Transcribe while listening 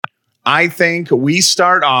I think we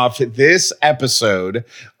start off this episode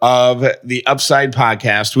of the Upside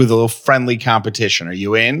Podcast with a little friendly competition. Are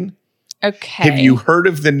you in? Okay. Have you heard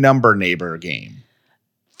of the Number Neighbor game?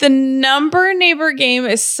 The Number Neighbor game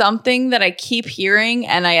is something that I keep hearing,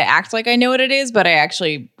 and I act like I know what it is, but I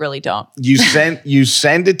actually really don't. You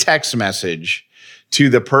send a text message to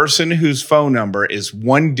the person whose phone number is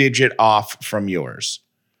one digit off from yours.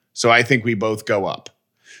 So I think we both go up.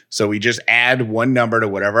 So we just add one number to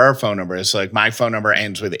whatever our phone number is. So like my phone number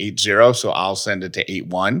ends with 80, so I'll send it to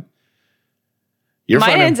 81.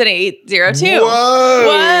 Mine ends at 802.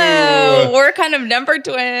 Whoa. We're kind of number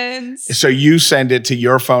twins. So you send it to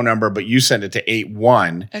your phone number, but you send it to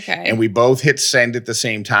 81. Okay. And we both hit send at the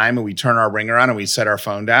same time, and we turn our ringer on and we set our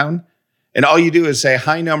phone down. And all you do is say,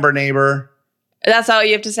 "Hi, Number Neighbor." That's all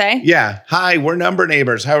you have to say? Yeah. "Hi, we're Number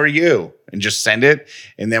Neighbors. How are you?" And just send it.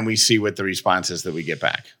 And then we see what the response is that we get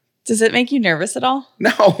back. Does it make you nervous at all?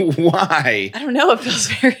 No. Why? I don't know. It feels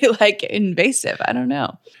very invasive. I don't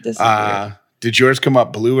know. This is weird. Did yours come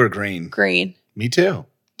up blue or green? Green. Me too.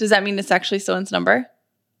 Does that mean it's actually someone's number?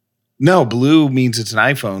 No, blue means it's an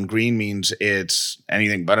iPhone. Green means it's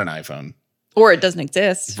anything but an iPhone. Or it doesn't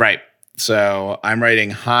exist. Right. So I'm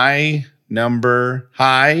writing hi,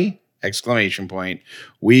 exclamation point.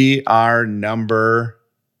 We are Number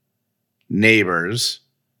Neighbors,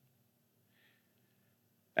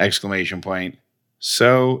 exclamation point.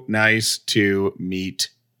 So nice to meet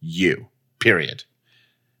you, period.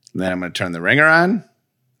 And then I'm going to turn the ringer on.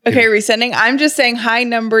 Okay, resending. I'm just saying hi,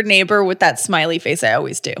 Number Neighbor with that smiley face I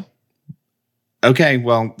always do. Okay,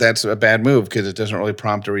 well, that's a bad move because it doesn't really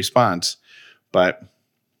prompt a response. But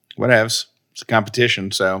whatevs. It's a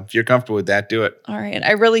competition. So if you're comfortable with that, do it. All right.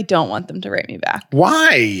 I really don't want them to write me back.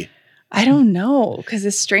 Why? I don't know, because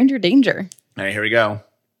it's stranger danger. All right, here we go.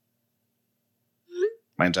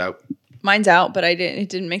 Mine's out. Mine's out, but it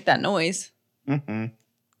didn't make that noise. Mm-hmm.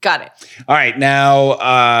 Got it. All right, now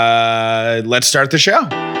let's start the show.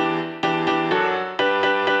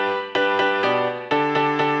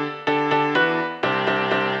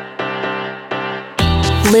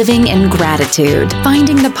 Living in gratitude,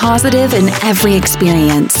 finding the positive in every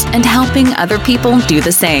experience, and helping other people do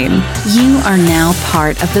the same. You are now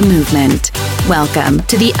part of the movement. Welcome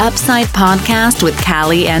to the Upside Podcast with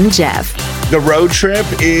Callie and Jeff. The road trip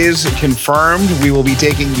is confirmed. We will be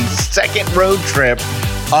taking the second road trip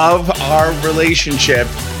of our relationship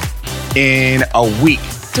in a week.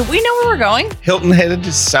 Do we know where we're going? Hilton Head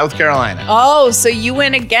to South Carolina. Oh, so you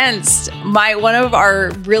went against one of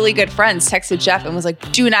our really good friends texted Jeff and was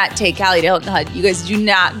like, do not take Callie to Hilton Head. You guys do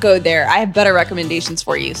not go there. I have better recommendations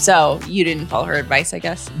for you. So you didn't follow her advice, I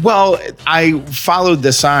guess. Well, I followed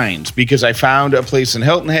the signs because I found a place in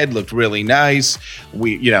Hilton Head, looked really nice.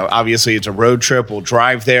 We, obviously it's a road trip. We'll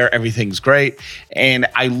drive there. Everything's great. And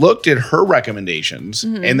I looked at her recommendations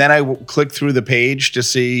and then I clicked through the page to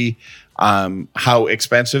see how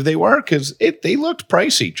expensive they were because they looked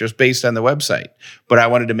pricey just based on the website. But I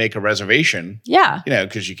wanted to make a reservation. Yeah.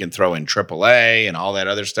 Because you can throw in AAA and all that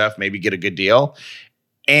other stuff, maybe get a good deal.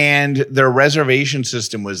 And their reservation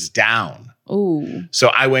system was down. Ooh. So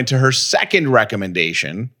I went to her second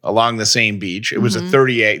recommendation along the same beach. It was a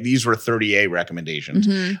 30A. These were 30A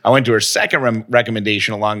recommendations. I went to her second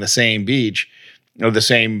recommendation along the same beach, in the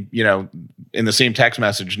same text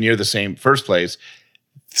message near the same first place.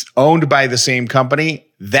 It's owned by the same company.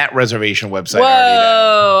 That reservation website already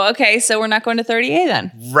down. Okay. So we're not going to 30A then.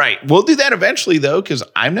 Right. We'll do that eventually, though, because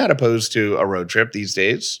I'm not opposed to a road trip these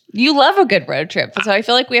days. You love a good road trip. So I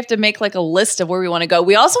feel like we have to make like a list of where we want to go.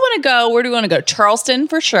 We also want to go, where do we want to go? Charleston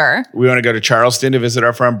for sure. We want to go to Charleston to visit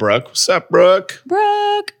our friend Brooke. What's up, Brooke?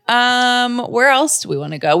 Brooke. Where else do we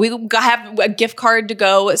want to go? We have a gift card to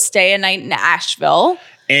go stay a night in Asheville.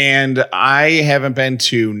 And I haven't been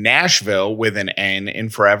to Nashville with an N in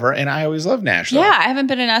forever, and I always love Nashville. Yeah, I haven't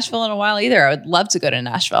been to Nashville in a while either. I would love to go to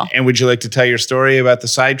Nashville. And would you like to tell your story about the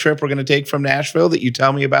side trip we're going to take from Nashville that you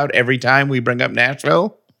tell me about every time we bring up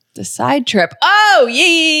Nashville? The side trip. Oh,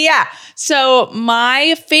 yeah. So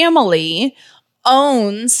my family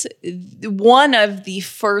owns one of the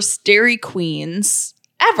first Dairy Queens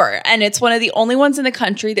ever. And it's one of the only ones in the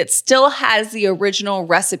country that still has the original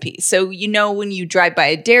recipe. So, when you drive by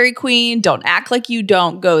a Dairy Queen, don't act like you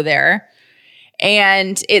don't go there.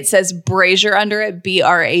 And it says Brazier under it,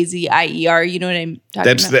 Brazier. You know what I'm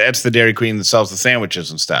talking about? That's the Dairy Queen that sells the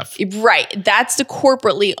sandwiches and stuff. Right. That's the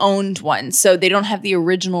corporately owned one. So they don't have the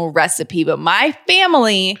original recipe. But my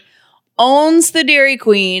family owns the Dairy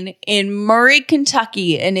Queen in Murray,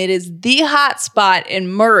 Kentucky, and it is the hot spot in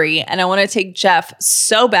Murray. And I want to take Jeff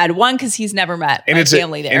so bad. One, because he's never met my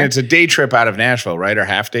family there. And it's a day trip out of Nashville, right? Or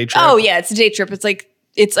half day trip? Oh, yeah. It's a day trip. It's like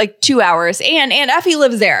it's like 2 hours, and Aunt Effie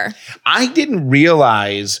lives there. I didn't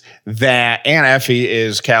realize that Aunt Effie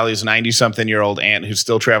is Callie's 90-something-year-old aunt who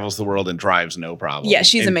still travels the world and drives no problem. Yeah,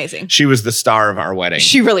 she's And amazing. She was the star of our wedding.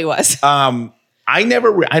 She really was.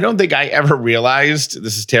 I don't think I ever realized,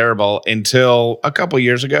 this is terrible, until a couple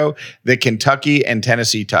years ago that Kentucky and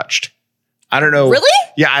Tennessee touched. I don't know. Really?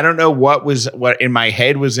 Yeah, I don't know what in my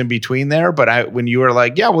head was in between there, but when you were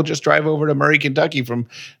like, yeah, we'll just drive over to Murray, Kentucky from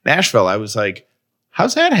Nashville, I was like,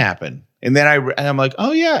 how's that happen? And then I'm like,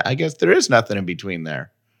 oh yeah, I guess there is nothing in between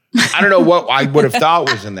there. I don't know what I would have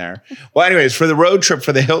thought was in there. Well, anyways, for the road trip,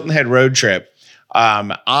 for the Hilton Head road trip,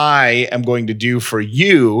 I am going to do for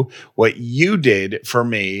you what you did for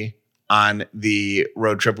me on the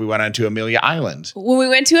road trip we went on to Amelia Island. When we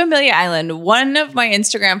went to Amelia Island, one of my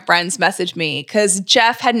Instagram friends messaged me because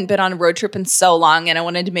Jeff hadn't been on a road trip in so long and I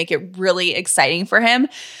wanted to make it really exciting for him.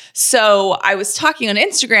 So I was talking on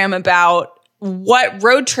Instagram about what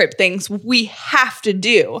road trip things we have to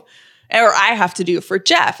do, or I have to do for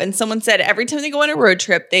Jeff. And someone said every time they go on a road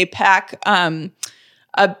trip, they pack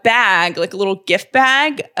a bag, like a little gift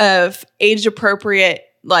bag of age-appropriate,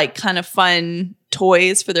 like kind of fun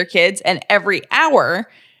toys for their kids. And every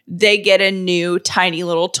hour, they get a new tiny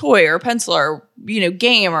little toy or pencil or,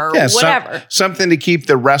 game or whatever. Something to keep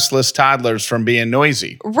the restless toddlers from being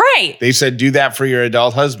noisy. Right. They said do that for your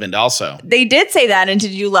adult husband also. They did say that. And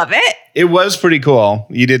did you love it? It was pretty cool.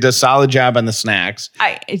 You did a solid job on the snacks.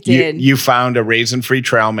 I did. You found a raisin-free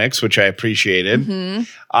trail mix, which I appreciated.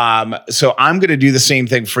 Mm-hmm. So I'm going to do the same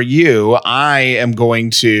thing for you. I am going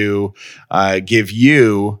to give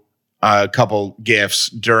you a couple gifts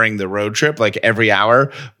during the road trip, like every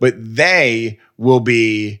hour, but they will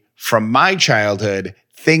be from my childhood,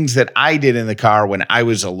 things that I did in the car when I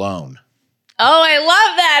was alone. Oh, I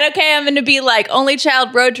love that. Okay, I'm going to be like only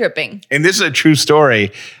child road tripping. And this is a true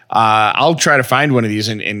story. I'll try to find one of these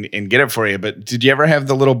and get it for you. But did you ever have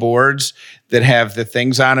the little boards that have the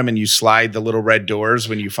things on them and you slide the little red doors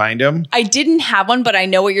when you find them? I didn't have one, but I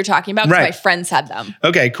know what you're talking about because Right. my friends had them.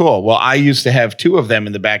 Okay, cool. Well, I used to have 2 of them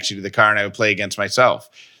in the backseat of the car and I would play against myself.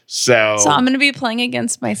 So I'm going to be playing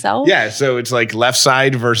against myself? yeah, so it's like left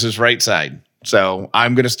side versus right side. So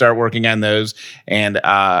I'm going to start working on those. And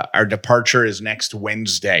our departure is next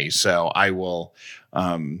Wednesday. So I will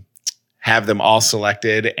have them all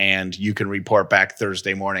selected and you can report back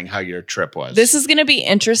Thursday morning how your trip was. This is going to be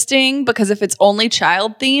interesting because if it's only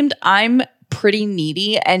child themed, I'm pretty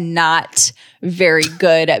needy and not very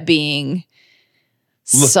good at being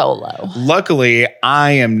solo. Luckily,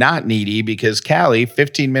 I am not needy because Callie,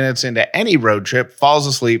 15 minutes into any road trip, falls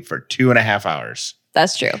asleep for 2.5 hours.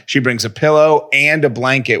 That's true. She brings a pillow and a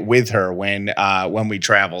blanket with her when we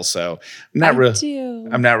travel. So I'm not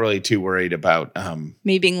really too worried about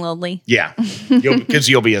me being lonely. Yeah, because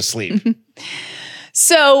you'll be asleep.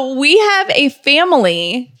 So we have a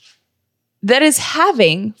family that is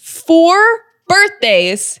having 4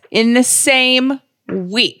 birthdays in the same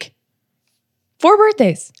week. 4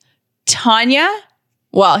 birthdays. Tanya.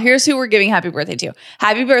 Well, here's who we're giving happy birthday to.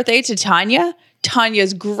 Happy birthday to Tanya,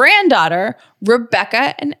 Tanya's granddaughter,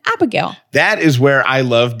 Rebecca, and Abigail. That is where I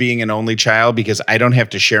love being an only child because I don't have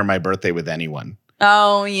to share my birthday with anyone.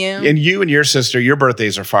 Oh, yeah. And you and your sister, your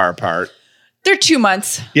birthdays are far apart. They're 2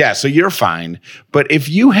 months. Yeah, so you're fine. But if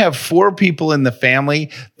you have 4 people in the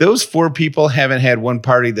family, those 4 people haven't had one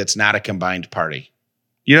party that's not a combined party.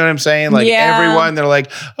 You know what I'm saying? Like everyone, they're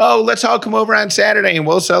like, oh, let's all come over on Saturday and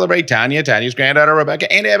we'll celebrate Tanya's granddaughter, Rebecca,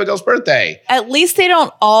 and Abigail's birthday. At least they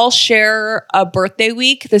don't all share a birthday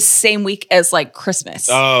week the same week as like Christmas.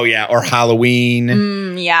 Oh, yeah. Or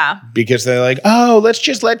Halloween. Yeah. Because they're like, oh, let's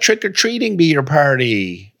just let trick-or-treating be your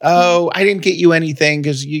party. Oh, I didn't get you anything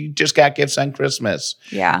because you just got gifts on Christmas.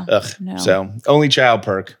 Yeah. Ugh. No. So only child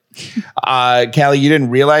perk. Callie, you didn't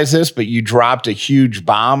realize this, but you dropped a huge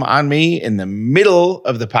bomb on me in the middle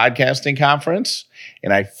of the podcasting conference.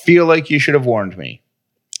 And I feel like you should have warned me.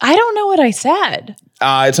 I don't know what I said.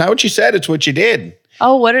 It's not what you said. It's what you did.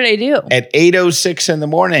 Oh, what did I do? At 8:06 in the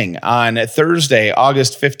morning on Thursday,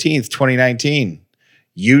 August 15th, 2019,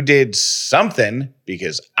 you did something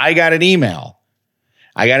because I got an email.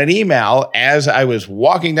 I got an email as I was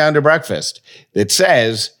walking down to breakfast that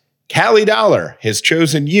says, Callie Dollar has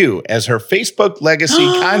chosen you as her Facebook legacy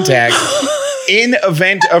contact in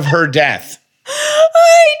event of her death.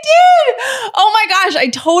 I did. Oh my gosh. I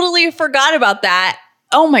totally forgot about that.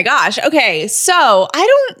 Oh my gosh. Okay. So I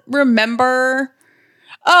don't remember.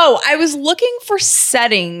 Oh, I was looking for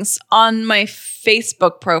settings on my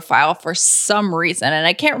Facebook profile for some reason. And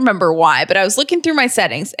I can't remember why, but I was looking through my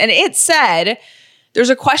settings and it said, there's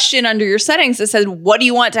a question under your settings that said, what do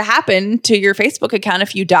you want to happen to your Facebook account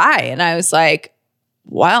if you die? And I was like,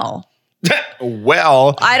 Well,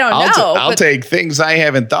 Well, I don't know, I'll but- take things I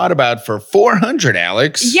haven't thought about for 400,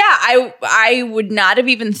 Alex. yeah, I would not have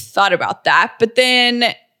even thought about that. But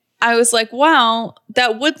then I was like, wow,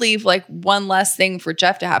 that would leave like one less thing for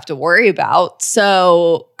Jeff to have to worry about.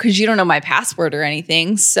 So, because you don't know my password or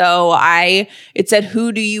anything. So it said,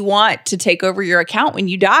 who do you want to take over your account when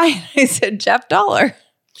you die? And I said, Jeff Dollar.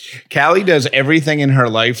 Callie does everything in her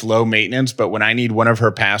life low maintenance, but when I need one of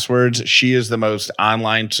her passwords, she is the most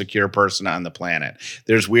online secure person on the planet.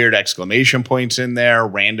 There's weird exclamation points in there,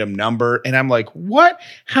 random number, and I'm like, what?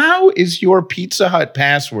 How is your Pizza Hut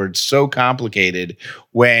password so complicated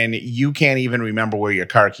when you can't even remember where your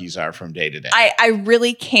car keys are from day to day? I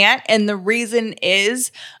really can't. And the reason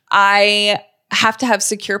is I have to have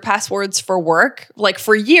secure passwords for work, like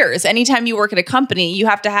for years. Anytime you work at a company, you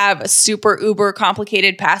have to have a super uber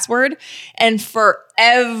complicated password. And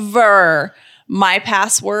forever, my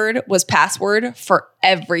password was password for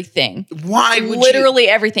everything. Why would Literally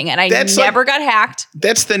everything. And I never got hacked.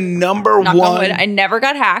 That's the number Knock on one. wood, I never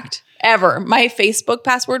got hacked ever. My Facebook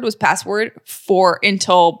password was password for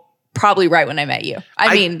until probably right when I met you.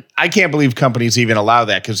 I mean, I can't believe companies even allow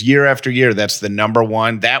that because year after year, that's the number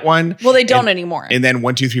one. That one. well, they don't anymore. And then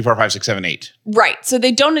 1, 2, 3, 4, 5, 6, 7, 8. Right. So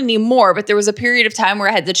they don't anymore, but there was a period of time where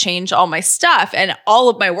I had to change all my stuff, and all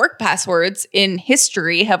of my work passwords in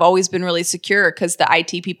history have always been really secure because the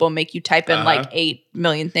IT people make you type in like 8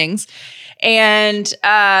 million things. And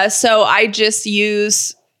so I just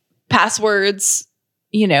use passwords,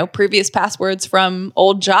 previous passwords from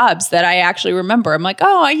old jobs that I actually remember. I'm like,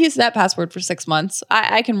 oh, I used that password for 6 months.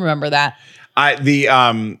 I can remember that.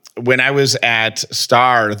 When I was at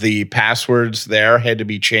Star, the passwords there had to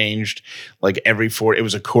be changed like every 4. It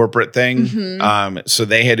was a corporate thing, so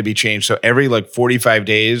they had to be changed. So every like 45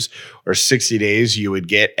 days or 60 days, you would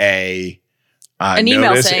get an email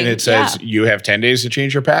notice, saying, and it says you have 10 days to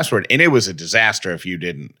change your password. And it was a disaster if you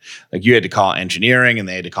didn't. Like you had to call engineering, and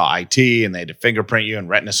they had to call IT, and they had to fingerprint you and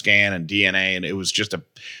retina scan and DNA, and it was just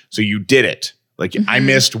so you did it. Like I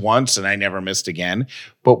missed once and I never missed again.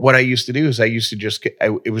 But what I used to do is I used to just,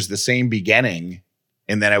 it was the same beginning,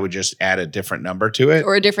 and then I would just add a different number to it.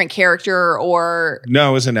 Or a different character or. No,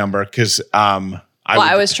 it was a number because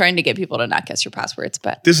I was trying to get people to not guess your passwords,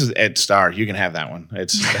 but this is at Star. You can have that one.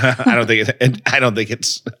 It's I don't think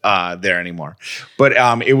it's there anymore. But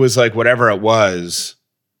it was like whatever it was,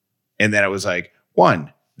 and then it was like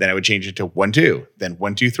 1. Then I would change it to 1, 2. Then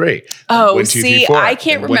 1, 2, 3. Oh, 1, 2, 3, 4. I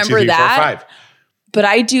can't remember 1, 2, 3, 4, that. 5. But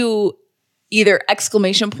I do either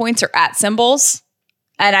exclamation points or at symbols.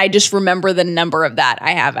 And I just remember the number of that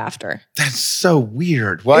I have after. That's so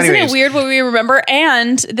weird. Well, Isn't it weird what we remember?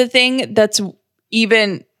 And the thing that's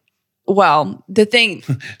even, the thing.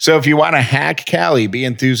 So if you want to hack Callie, be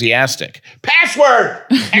enthusiastic. Password!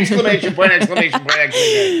 Exclamation point, exclamation point,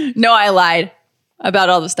 exclamation point. No, I lied about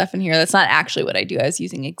all the stuff in here. That's not actually what I do. I was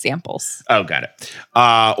using examples. Oh, got it.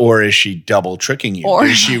 Or is she double tricking you? Or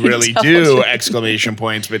does she really do exclamation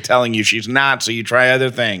points, but telling you she's not, so you try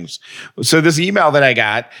other things? So this email that I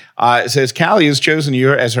got says, Callie has chosen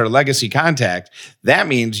you as her legacy contact. That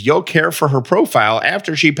means you'll care for her profile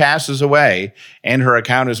after she passes away and her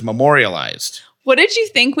account is memorialized. What did you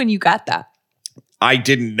think when you got that? I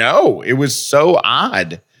didn't know. It was so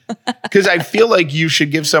odd. Because I feel like you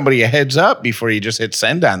should give somebody a heads up before you just hit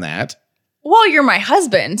send on that. Well, you're my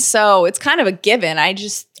husband, so it's kind of a given.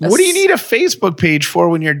 What do you need a Facebook page for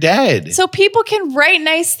when you're dead? So people can write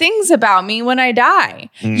nice things about me when I die.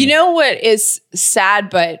 You know what is sad,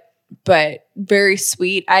 but very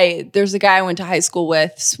sweet. There's a guy I went to high school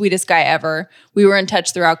with, sweetest guy ever. We were in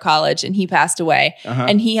touch throughout college, and he passed away.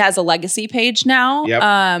 And he has a legacy page now.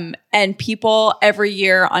 Yep. And people every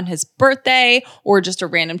year on his birthday or just a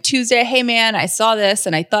random Tuesday, hey man, I saw this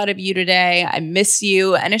and I thought of you today. I miss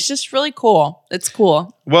you. And it's just really cool. It's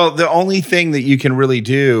cool. Well, the only thing that you can really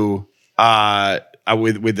do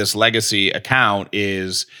with this legacy account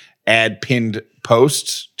is add pinned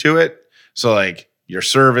posts to it. So like your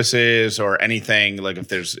services or anything, like if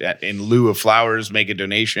there's in lieu of flowers, make a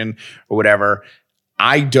donation or whatever.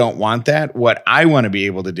 I don't want that. What I want to be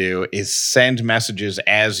able to do is send messages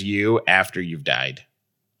as you after you've died.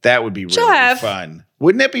 That would be really fun.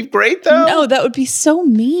 Wouldn't it be great though? No, that would be so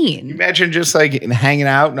mean. Imagine just like hanging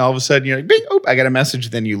out and all of a sudden you're like, bing, oh, I got a message.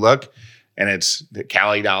 Then you look and it's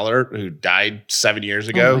Callie Dollar who died 7 years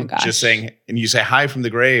ago, just saying, and you say hi from the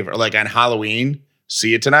grave, or like on Halloween, see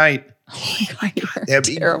you tonight. Oh my God, that'd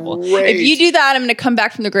be terrible. Great. If you do that, I'm going to come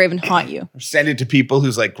back from the grave and haunt you. Send it to people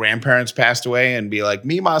whose like grandparents passed away and be like,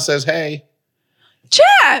 Mima says, hey.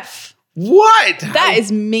 Jeff! What? That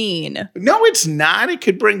is mean. No, it's not. It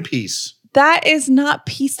could bring peace. That is not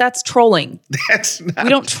peace. That's trolling. That's not We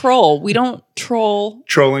don't troll. We don't troll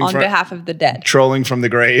trolling on behalf of the dead. Trolling from the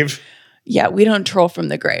grave. Yeah, we don't troll from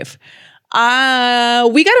the grave. We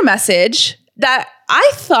got a message that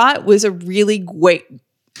I thought was a really great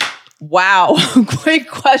question.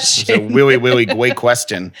 It's a really great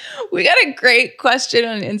question. We got a great question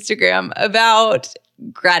on Instagram about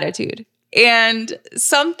gratitude. And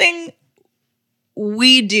something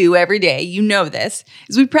we do every day, you know this,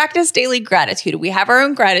 is we practice daily gratitude. We have our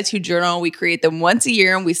own gratitude journal. We create them once a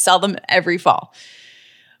year and we sell them every fall.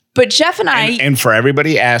 But Jeff and I... And for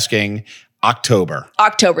everybody asking, October.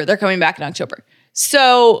 They're coming back in October.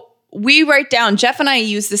 So we write down, Jeff and I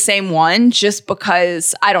use the same one just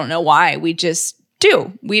because I don't know why. We just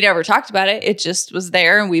do. We never talked about it. It just was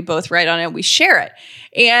there and we both write on it. We share it.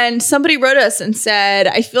 And somebody wrote us and said,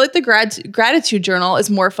 I feel like the gratitude journal is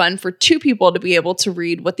more fun for two people to be able to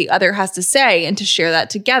read what the other has to say and to share that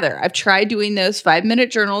together. I've tried doing those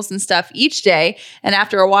 5-minute journals and stuff each day. And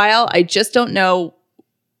after a while, I just don't know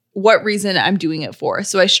what reason I'm doing it for.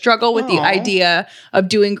 So I struggle with the idea of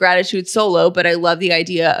doing gratitude solo, but I love the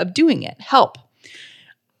idea of doing it. Help.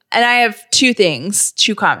 And I have two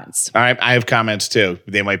comments. All right, I have comments too.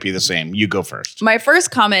 They might be the same. You go first. My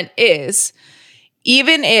first comment is,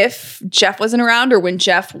 even if Jeff wasn't around or when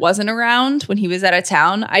Jeff wasn't around, when he was out of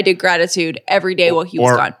town, I did gratitude every day while he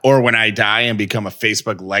was gone. Or when I die and become a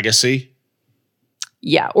Facebook legacy.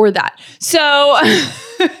 Yeah, or that. So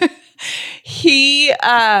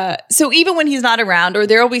so even when he's not around, or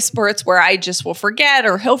there will be spurts where I just will forget,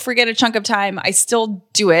 or he'll forget a chunk of time, I still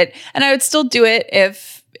do it. And I would still do it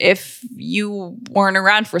if you weren't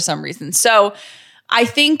around for some reason. So I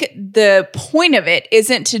think the point of it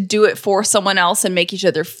isn't to do it for someone else and make each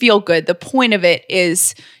other feel good. The point of it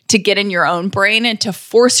is to get in your own brain and to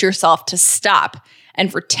force yourself to stop.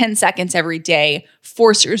 And for 10 seconds every day,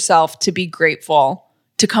 force yourself to be grateful,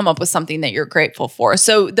 to come up with something that you're grateful for.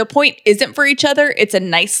 So the point isn't for each other. It's a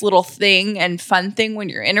nice little thing and fun thing when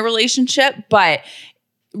you're in a relationship, but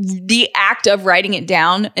the act of writing it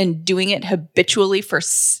down and doing it habitually for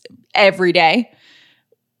every day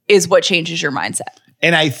is what changes your mindset.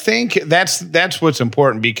 And I think that's what's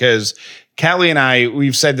important, because Callie and I,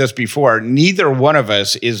 we've said this before, neither one of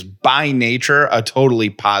us is by nature a totally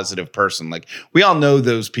positive person. Like, we all know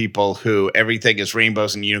those people who everything is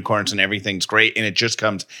rainbows and unicorns and everything's great and it just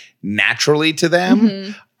comes naturally to them.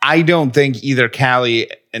 Mm-hmm. I don't think either Callie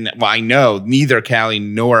I know neither Callie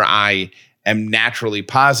nor I am naturally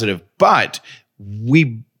positive, but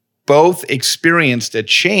we both experienced a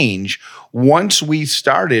change once we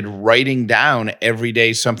started writing down every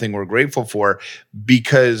day something we're grateful for,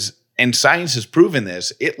 because, and science has proven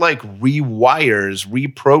this, it like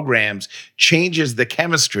reprograms, changes the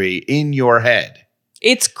chemistry in your head.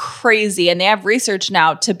 It's crazy. And they have research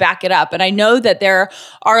now to back it up. And I know that there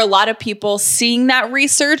are a lot of people seeing that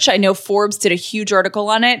research. I know Forbes did a huge article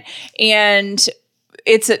on it, and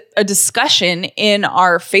it's a discussion in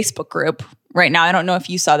our Facebook group right now. I don't know if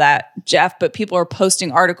you saw that, Jeff, but people are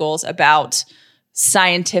posting articles about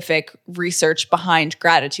scientific research behind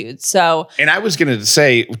gratitude. So, and I was going to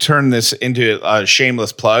say, turn this into a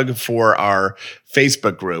shameless plug for our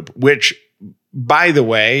Facebook group, which, by the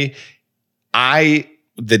way,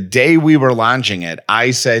 the day we were launching it,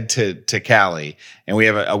 I said to Callie, and we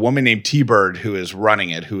have a woman named T-Bird who is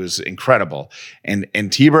running it, who is incredible. And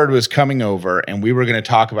T-Bird was coming over and we were going to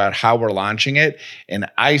talk about how we're launching it. And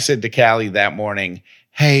I said to Callie that morning,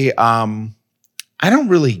 hey, I don't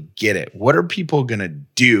really get it. What are people going to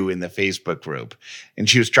do in the Facebook group? And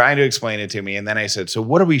she was trying to explain it to me. And then I said, so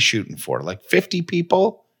what are we shooting for? Like 50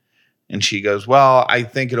 people? And she goes, well, I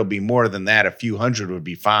think it'll be more than that. A few hundred would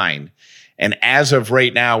be fine. And as of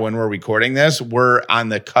right now, when we're recording this, we're on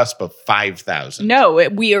the cusp of 5,000. No,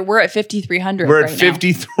 we're at 5,300. We're at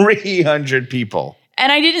 5,300 people.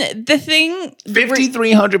 And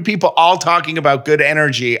 5,300 people all talking about good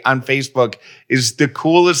energy on Facebook is the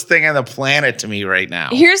coolest thing on the planet to me right now.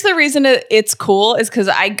 Here's the reason it's cool is because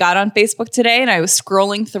I got on Facebook today and I was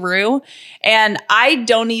scrolling through, and I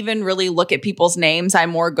don't even really look at people's names. I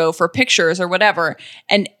more go for pictures or whatever.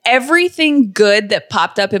 And everything good that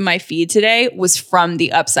popped up in my feed today was from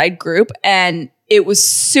the Upside group, and it was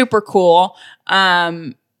super cool.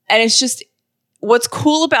 And it's just, what's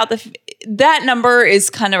cool about that number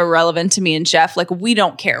is kind of irrelevant to me and Jeff. Like, we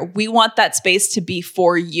don't care. We want that space to be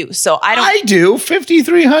for you. So I do.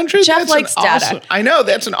 5,300. Jeff likes data. I know.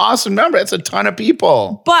 That's an awesome number. That's a ton of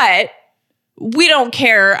people. But we don't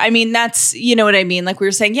care. I mean, that's, you know what I mean? Like we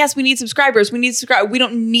were saying, yes, we need subscribers. We need to subscribe. We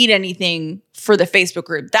don't need anything for the Facebook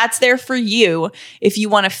group. That's there for you if you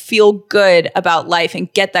want to feel good about life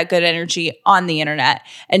and get that good energy on the internet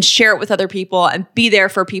and share it with other people and be there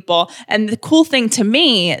for people. And the cool thing to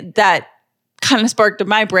me that kind of sparked in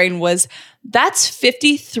my brain was that's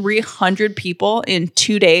 5,300 people in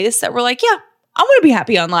 2 days that were like, yeah, I want to be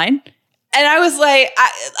happy online. And I was like,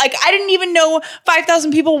 I didn't even know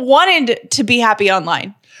 5,000 people wanted to be happy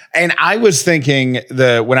online. And I was thinking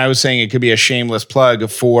when I was saying it could be a shameless plug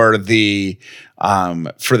for the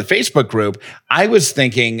Facebook group, I was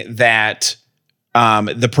thinking that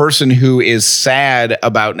the person who is sad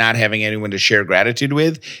about not having anyone to share gratitude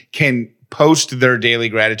with can post their daily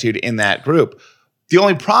gratitude in that group. The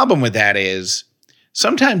only problem with that is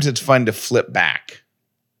sometimes it's fun to flip back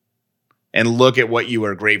and look at what you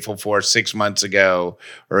were grateful for 6 months ago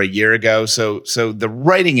or a year ago. So the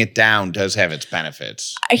writing it down does have its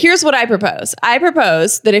benefits. Here's what I propose. I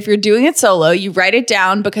propose that if you're doing it solo, you write it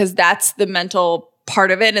down because that's the mental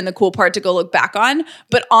part of it and the cool part to go look back on.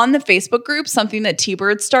 But on the Facebook group, something that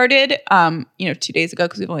T-Bird started, 2 days ago,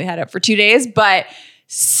 because we've only had it for 2 days, but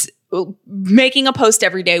making a post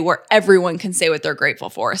every day where everyone can say what they're grateful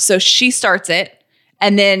for. So she starts it.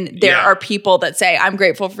 And then there are people that say, I'm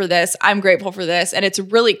grateful for this. I'm grateful for this. And it's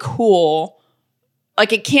really cool.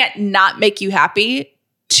 Like it can't not make you happy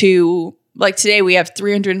to, like today we have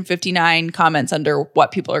 359 comments under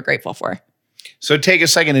what people are grateful for. So take a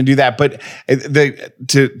second and do that. But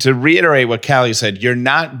to reiterate what Callie said, you're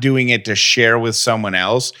not doing it to share with someone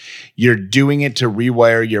else. You're doing it to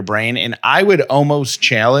rewire your brain. And I would almost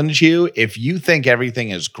challenge you, if you think everything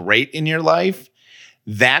is great in your life,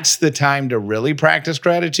 that's the time to really practice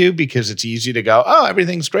gratitude, because it's easy to go, oh,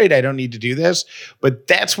 everything's great, I don't need to do this. But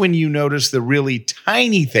that's when you notice the really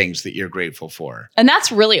tiny things that you're grateful for. And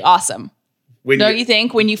that's really awesome. Don't you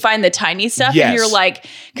think? When you find the tiny stuff and you're like,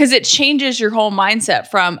 because it changes your whole mindset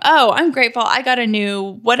from, oh, I'm grateful I got a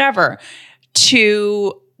new whatever,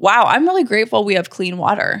 to, wow, I'm really grateful we have clean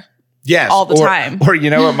water. Yes. All the time. Or you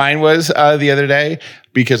know what mine was the other day?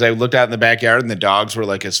 Because I looked out in the backyard and the dogs were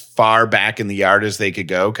like as far back in the yard as they could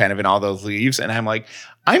go, kind of in all those leaves. And I'm like,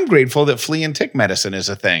 I'm grateful that flea and tick medicine is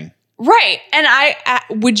a thing. Right.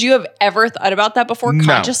 And would you have ever thought about that before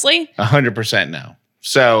consciously? 100% no.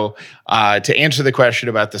 So to answer the question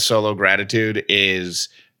about the solo gratitude is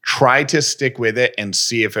try to stick with it and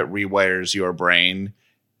see if it rewires your brain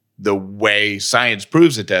the way science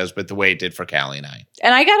proves it does, but the way it did for Callie and I.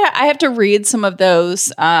 And I have to read some of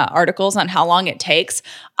those articles on how long it takes.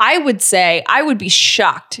 I would say I would be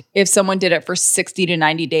shocked if someone did it for 60 to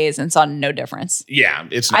 90 days and saw no difference. Yeah,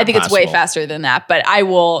 it's not I think possible. It's way faster than that, but I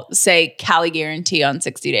will say Callie guarantee on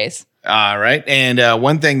 60 days. All right. And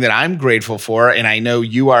one thing that I'm grateful for, and I know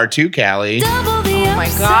you are too, Callie. Oh my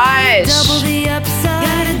gosh. Double the upside.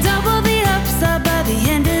 Gotta double the upside by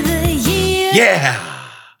the end of the year. Yeah.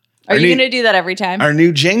 Are you going to do that every time? Our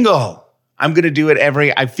new jingle. I'm going to do it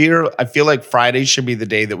I feel like Friday should be the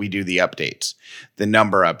day that we do the updates, the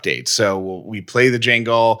number updates. So we play the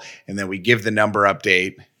jingle and then we give the number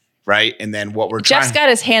update, right? And then what we're Jeff's got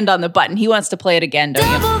his hand on the button. He wants to play it again, don't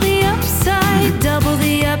you? Double the upside, double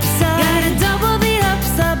the upside. Gotta double the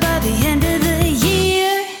upside by the end of the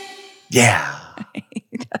year. Yeah.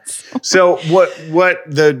 So what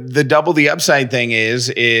the double the upside thing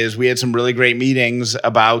is we had some really great meetings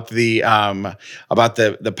about the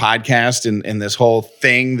podcast and this whole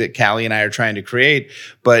thing that Callie and I are trying to create.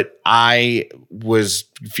 But I was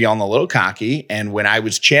feeling a little cocky, and when I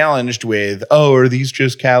was challenged with, oh, are these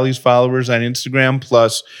just Callie's followers on Instagram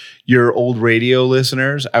plus your old radio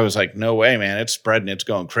listeners? I was like, no way, man. It's spreading. It's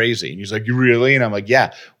going crazy. And he's like, you really? And I'm like,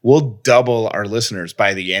 yeah, we'll double our listeners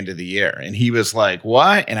by the end of the year. And he was like,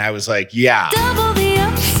 what? And I was like, yeah. Double the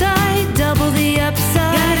upside, double the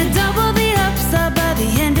upside. Gotta double the upside by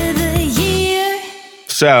the end of the year.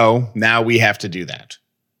 So now we have to do that.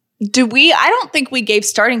 Do we? I don't think we gave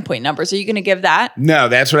starting point numbers. Are you going to give that? No,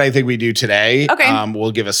 that's what I think we do today. Okay.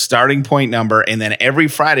 We'll give a starting point number, and then every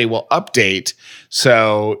Friday we'll update.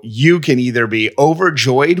 So you can either be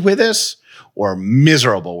overjoyed with us or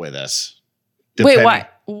miserable with us. Wait, why?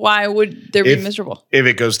 Why would there be miserable? If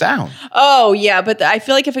it goes down. Oh, yeah. But I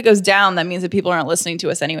feel like if it goes down, that means that people aren't listening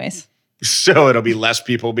to us anyways. So it'll be less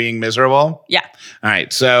people being miserable? Yeah. All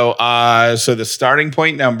right. So so the starting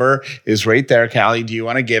point number is right there. Callie, do you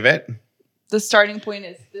want to give it? The starting point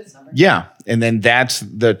is this number. Yeah. And then that's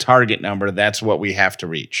the target number. That's what we have to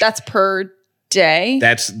reach. That's per day?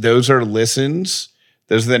 Those are listens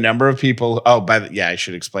Those are the number of people. Oh, I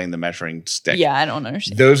should explain the measuring stick. Yeah, I don't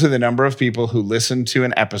understand. Those are the number of people who listen to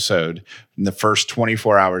an episode in the first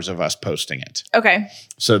 24 hours of us posting it. Okay.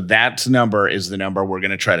 So that number is the number we're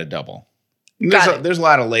going to try to double. There's a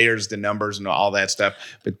lot of layers to numbers and all that stuff,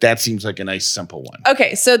 but that seems like a nice, simple one.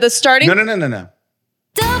 Okay, so the starting... No.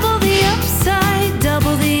 Double the upside,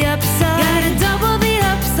 double the upside. Gotta double the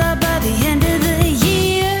upside by the end of the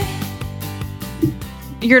year.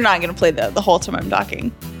 You're not going to play the whole time I'm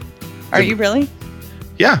talking. Are you really?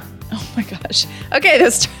 Yeah. Oh my gosh. Okay,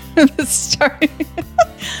 the starting...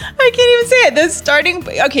 I can't even say it. The starting...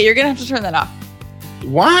 Okay, you're going to have to turn that off.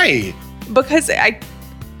 Why? Because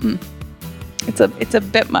it's a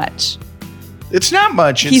bit much. It's not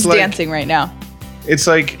much. He's dancing right now. It's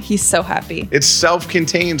like... He's so happy. It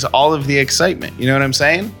self-contains all of the excitement. You know what I'm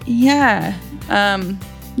saying? Yeah.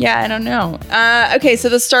 Yeah, I don't know. Okay, so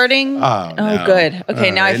the starting... Oh, no. Good.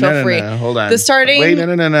 Okay, now I feel free. No, hold on. The starting... Wait,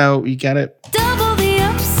 no. You got it. Double the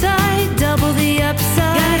upside, double the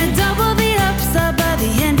upside. Gotta double the upside by the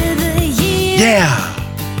end of the year.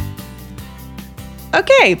 Yeah.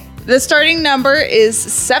 Okay, the starting number is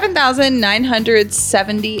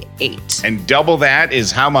 7,978. And double that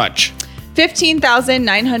is how much?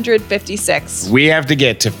 15,956. We have to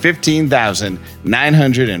get to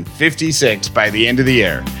 15,956 by the end of the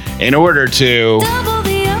year in order to... Double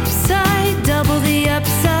the upside, double the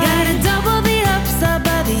upside. Gotta double the upside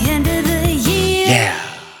by the end of the year. Yeah.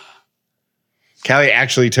 Callie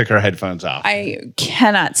actually took her headphones off. I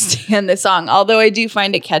cannot stand this song, although I do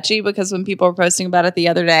find it catchy because when people were posting about it the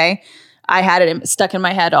other day, I had it stuck in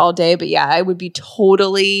my head all day. But yeah, I would be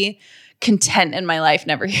totally content in my life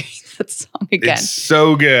never hearing that song again. It's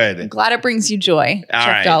so good. I'm glad it brings you joy, All Chuck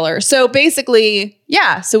right. Dollar. So basically,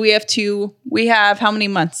 yeah. So we have how many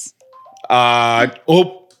months? My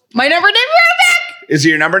My number neighbor back. is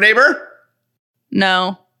he your number neighbor?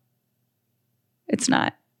 No, it's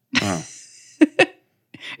not. Oh.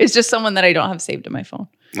 It's just someone that I don't have saved in my phone.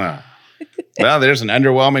 Oh. Well, there's an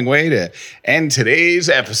underwhelming way to end today's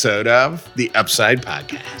episode of the Upside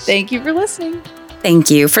Podcast. Thank you for listening.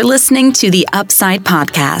 Thank you for listening to the Upside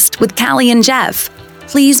Podcast with Callie and Jeff.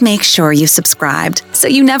 Please make sure you subscribed so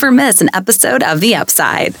you never miss an episode of The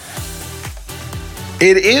Upside.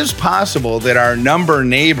 It is possible that our number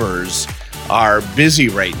neighbors are busy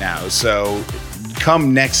right now. So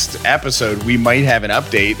come next episode, we might have an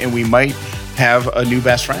update and we might have a new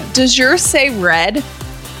best friend. Does yours say red?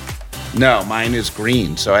 No, mine is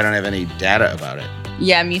green, so I don't have any data about it.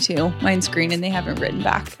 Yeah, me too. Mine's green and they haven't written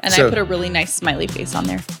back. And So- I put a really nice smiley face on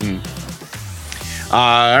there.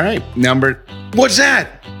 All right, what's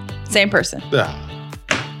that? Same person. Ugh.